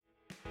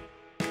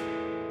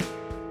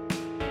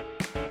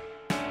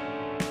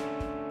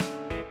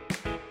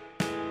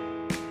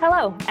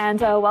Hello,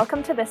 and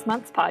welcome to this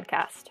month's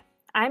podcast.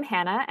 I'm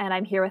Hannah, and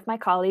I'm here with my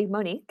colleague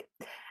Monique.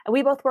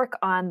 We both work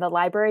on the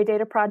library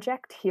data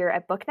project here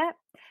at BookNet,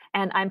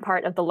 and I'm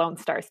part of the Lone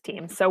Stars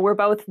team. So we're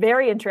both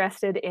very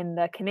interested in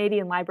the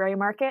Canadian library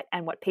market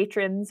and what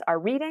patrons are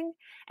reading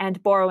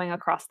and borrowing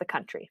across the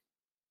country.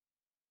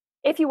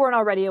 If you weren't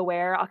already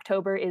aware,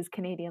 October is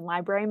Canadian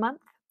Library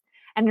Month,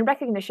 and in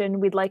recognition,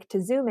 we'd like to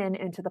zoom in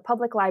into the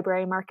public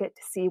library market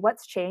to see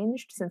what's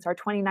changed since our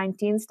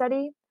 2019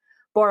 study,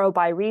 Borrow,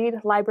 Buy, Read,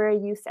 Library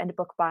Use and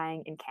Book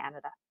Buying in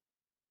Canada.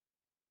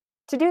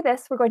 To do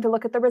this, we're going to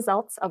look at the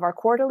results of our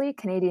quarterly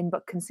Canadian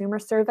book consumer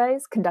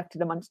surveys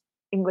conducted among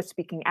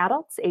English-speaking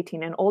adults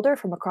 18 and older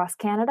from across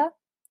Canada,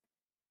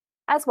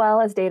 as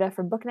well as data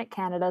from BookNet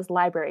Canada's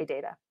library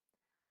data,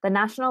 the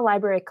National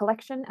Library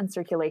Collection and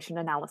Circulation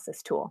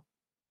Analysis tool.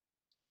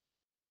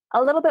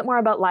 A little bit more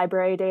about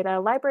library data.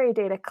 Library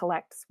data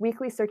collects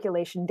weekly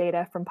circulation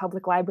data from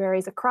public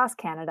libraries across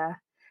Canada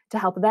to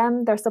help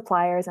them, their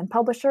suppliers, and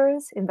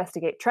publishers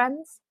investigate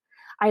trends,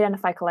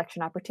 identify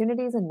collection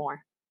opportunities, and more.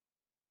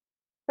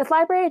 With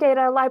library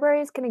data,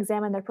 libraries can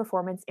examine their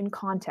performance in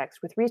context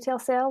with retail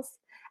sales,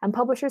 and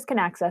publishers can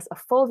access a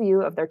full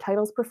view of their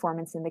title's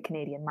performance in the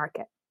Canadian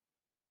market.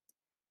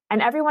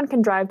 And everyone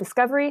can drive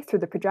discovery through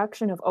the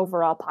production of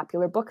overall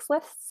popular books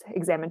lists,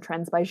 examine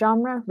trends by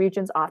genre,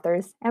 regions,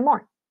 authors, and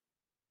more.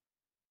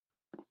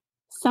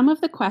 Some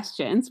of the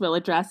questions we'll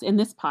address in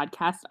this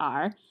podcast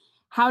are: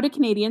 how do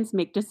Canadians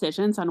make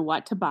decisions on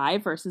what to buy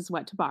versus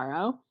what to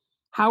borrow?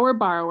 How are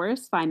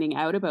borrowers finding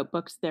out about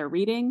books they're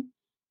reading?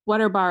 What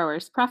are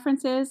borrowers'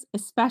 preferences,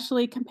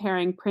 especially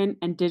comparing print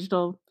and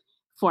digital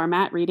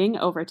format reading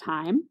over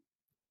time?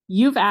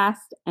 You've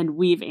asked and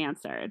we've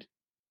answered.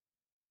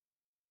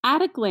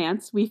 At a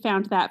glance, we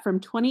found that from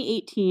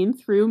 2018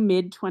 through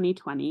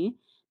mid-2020,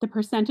 the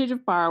percentage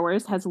of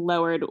borrowers has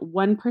lowered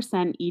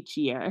 1% each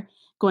year,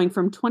 going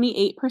from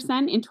 28%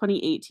 in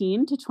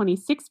 2018 to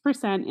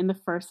 26% in the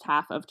first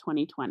half of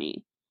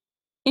 2020.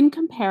 In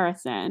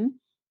comparison,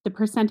 the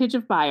percentage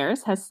of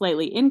buyers has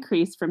slightly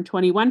increased from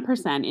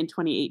 21% in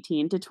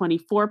 2018 to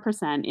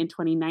 24% in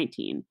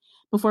 2019,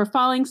 before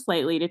falling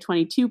slightly to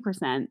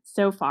 22%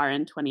 so far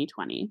in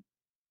 2020.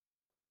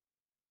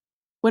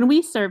 When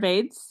we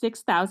surveyed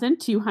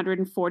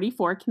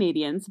 6,244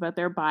 Canadians about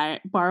their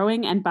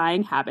borrowing and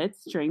buying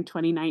habits during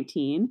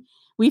 2019,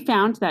 we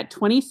found that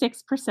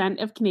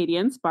 26% of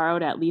Canadians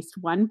borrowed at least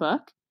one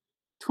book,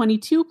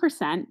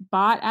 22%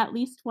 bought at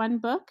least one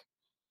book,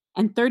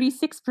 and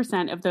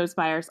 36% of those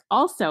buyers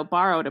also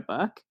borrowed a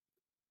book,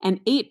 and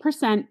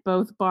 8%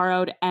 both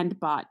borrowed and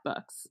bought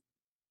books.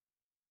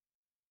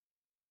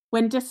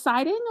 When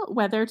deciding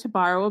whether to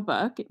borrow a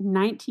book,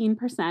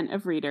 19%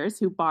 of readers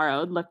who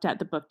borrowed looked at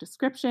the book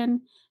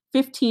description,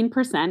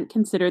 15%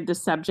 considered the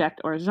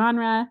subject or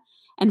genre,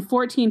 and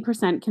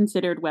 14%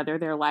 considered whether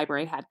their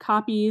library had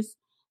copies,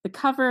 the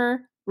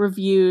cover,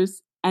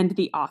 reviews, and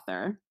the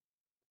author.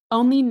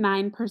 Only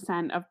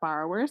 9% of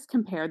borrowers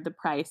compared the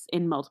price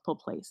in multiple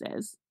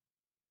places.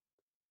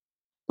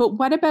 But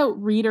what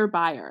about reader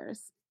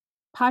buyers?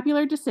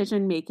 Popular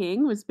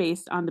decision-making was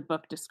based on the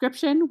book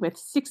description, with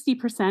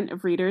 60%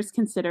 of readers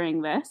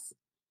considering this,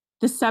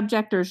 the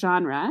subject or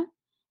genre,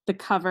 the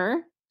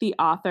cover, the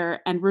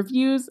author, and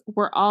reviews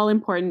were all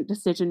important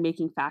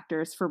decision-making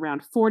factors for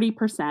around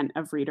 40%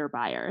 of reader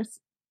buyers.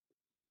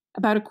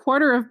 About a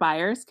quarter of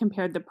buyers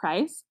compared the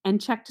price and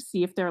checked to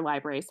see if their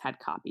libraries had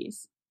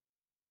copies.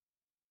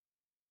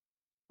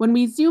 When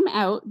we zoom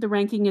out, the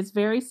ranking is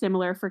very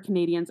similar for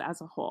Canadians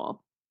as a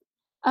whole.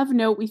 Of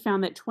note, we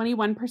found that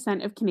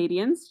 21% of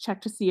Canadians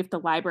check to see if the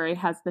library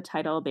has the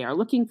title they are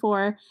looking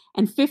for,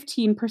 and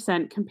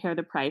 15% compare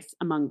the price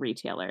among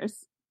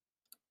retailers.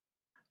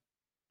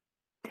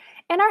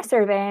 In our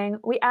surveying,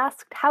 we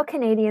asked how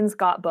Canadians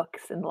got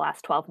books in the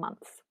last 12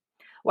 months,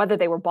 whether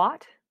they were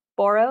bought,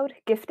 borrowed,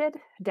 gifted,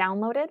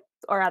 downloaded,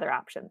 or other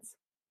options.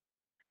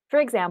 For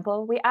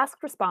example, we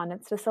asked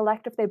respondents to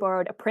select if they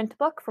borrowed a print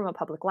book from a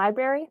public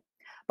library,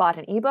 bought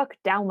an ebook,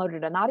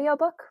 downloaded an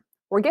audiobook,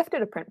 or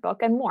gifted a print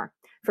book, and more,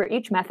 for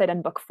each method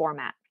and book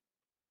format.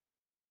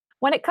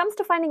 When it comes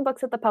to finding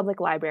books at the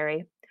public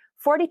library,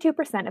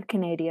 42% of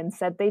Canadians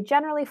said they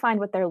generally find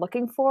what they're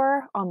looking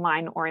for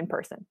online or in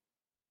person.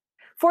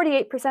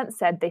 48%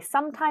 said they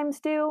sometimes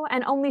do,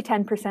 and only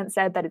 10%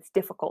 said that it's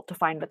difficult to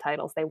find the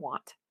titles they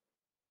want.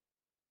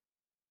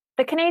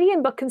 The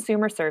Canadian book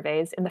consumer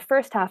surveys in the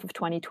first half of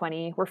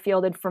 2020 were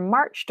fielded from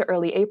March to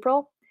early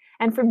April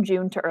and from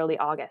June to early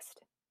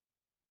August.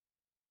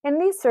 In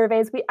these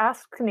surveys, we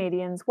asked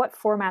Canadians what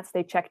formats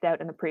they checked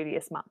out in the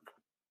previous month.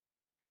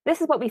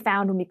 This is what we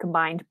found when we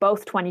combined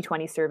both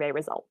 2020 survey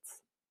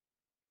results.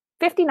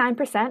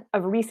 59%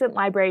 of recent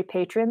library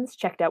patrons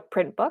checked out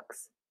print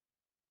books,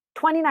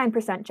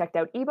 29% checked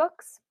out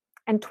ebooks,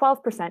 and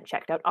 12%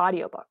 checked out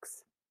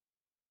audiobooks.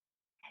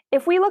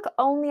 If we look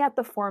only at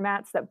the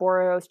formats that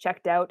borrowers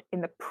checked out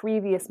in the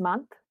previous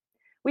month,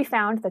 we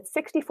found that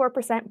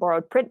 64%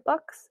 borrowed print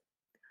books,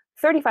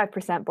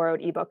 35%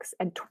 borrowed ebooks,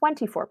 and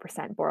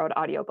 24% borrowed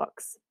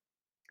audiobooks.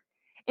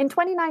 In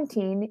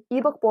 2019,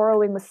 ebook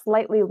borrowing was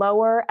slightly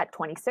lower at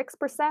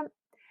 26%,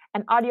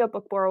 and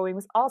audiobook borrowing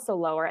was also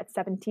lower at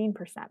 17%.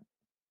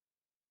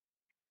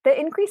 The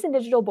increase in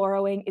digital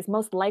borrowing is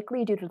most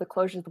likely due to the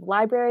closures of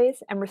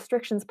libraries and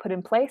restrictions put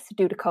in place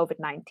due to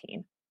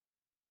COVID-19.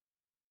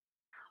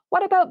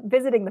 What about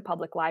visiting the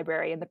public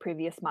library in the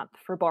previous month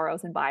for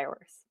borrowers and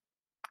borrowers?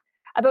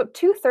 About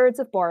 2/3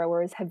 of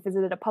borrowers have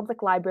visited a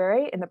public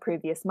library in the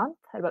previous month,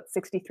 at about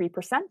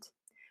 63%,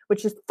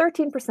 which is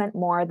 13%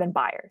 more than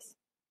buyers.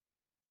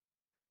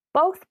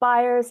 Both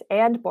buyers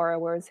and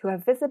borrowers who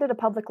have visited a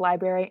public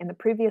library in the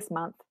previous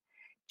month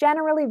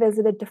generally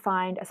visited to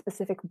find a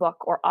specific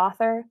book or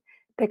author,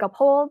 pick up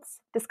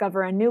holds,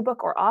 discover a new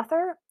book or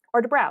author,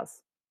 or to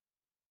browse.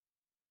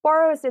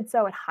 Borrowers did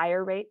so at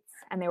higher rates,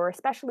 and they were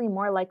especially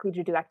more likely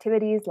to do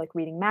activities like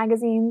reading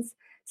magazines,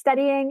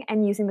 studying,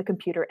 and using the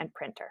computer and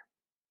printer.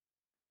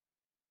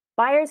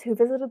 Buyers who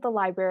visited the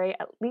library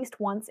at least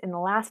once in the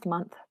last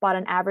month bought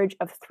an average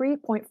of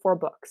 3.4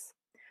 books,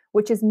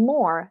 which is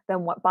more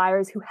than what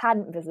buyers who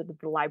hadn't visited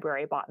the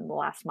library bought in the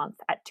last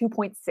month at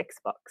 2.6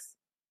 books.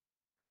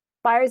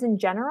 Buyers in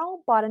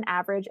general bought an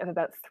average of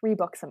about 3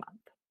 books a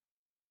month.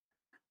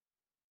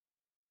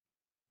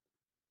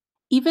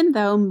 Even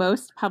though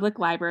most public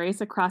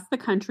libraries across the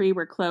country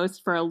were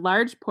closed for a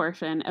large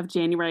portion of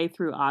January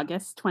through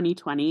August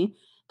 2020,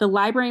 the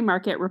library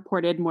market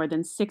reported more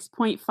than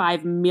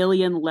 6.5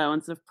 million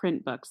loans of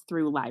print books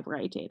through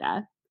library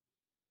data.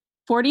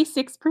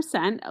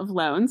 46% of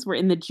loans were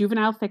in the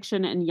juvenile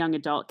fiction and young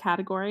adult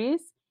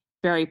categories,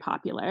 very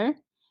popular.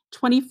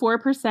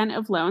 24%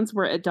 of loans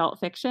were adult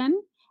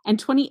fiction, and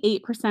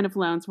 28% of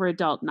loans were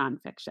adult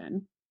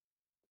nonfiction.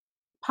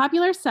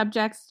 Popular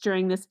subjects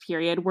during this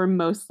period were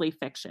mostly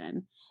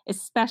fiction,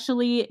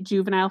 especially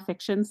juvenile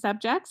fiction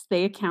subjects.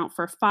 They account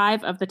for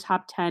 5 of the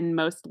top 10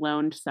 most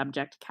loaned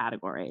subject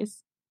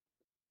categories.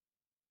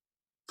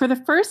 For the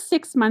first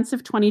 6 months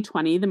of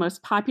 2020, the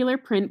most popular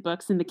print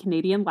books in the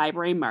Canadian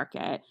library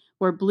market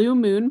were Blue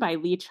Moon by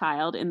Lee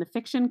Child in the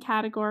fiction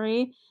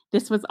category.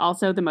 This was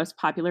also the most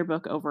popular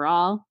book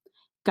overall.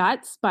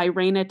 Guts by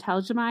Raina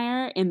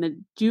Telgemeier in the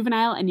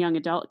juvenile and young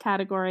adult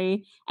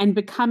category, and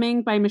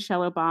Becoming by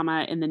Michelle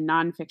Obama in the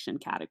nonfiction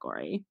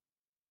category.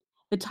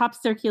 The top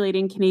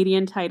circulating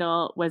Canadian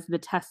title was The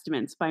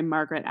Testaments by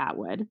Margaret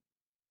Atwood.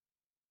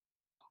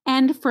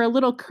 And for a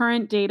little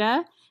current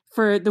data,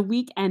 for the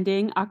week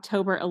ending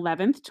October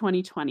 11th,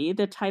 2020,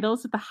 the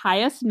titles with the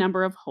highest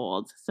number of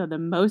holds, so the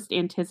most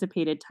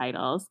anticipated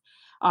titles,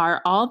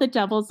 are All the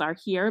Devils Are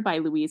Here by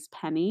Louise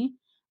Penny,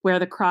 Where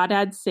the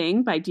Crawdads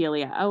Sing by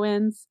Delia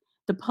Owens,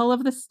 The Pull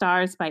of the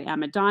Stars by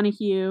Emma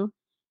Donoghue,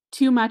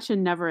 Too Much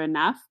and Never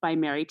Enough by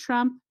Mary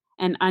Trump,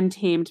 and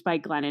Untamed by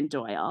Glennon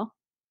Doyle.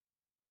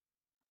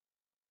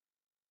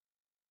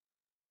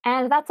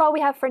 And that's all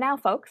we have for now,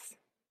 folks.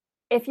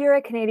 If you're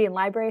a Canadian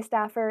library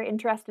staffer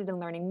interested in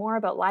learning more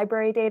about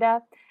library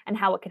data and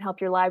how it can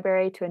help your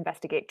library to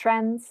investigate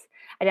trends,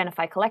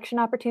 identify collection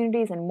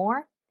opportunities, and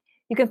more,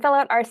 you can fill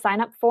out our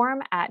sign-up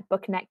form at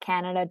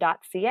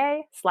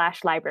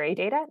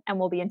booknetcanada.ca/librarydata, and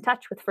we'll be in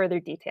touch with further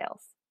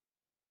details.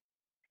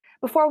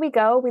 Before we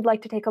go, we'd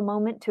like to take a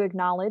moment to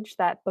acknowledge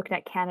that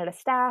BookNet Canada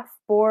staff,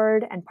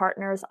 board, and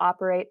partners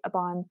operate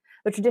upon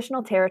the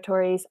traditional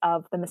territories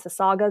of the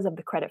Mississaugas of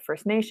the Credit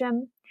First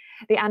Nation,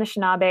 the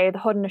Anishinaabe, the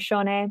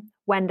Haudenosaunee,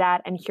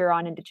 Wendat, and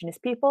Huron Indigenous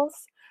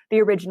peoples,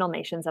 the original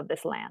nations of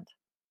this land.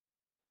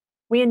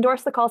 We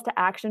endorse the calls to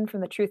action from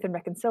the Truth and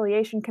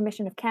Reconciliation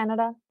Commission of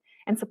Canada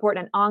and support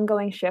an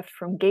ongoing shift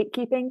from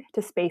gatekeeping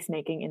to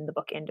space-making in the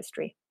book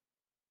industry.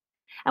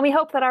 And we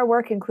hope that our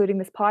work, including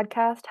this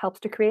podcast, helps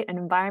to create an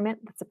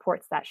environment that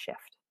supports that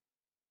shift.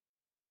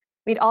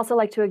 We'd also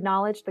like to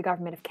acknowledge the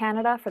Government of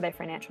Canada for their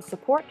financial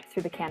support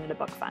through the Canada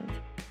Book Fund.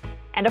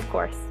 And of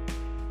course,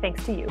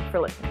 thanks to you for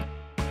listening.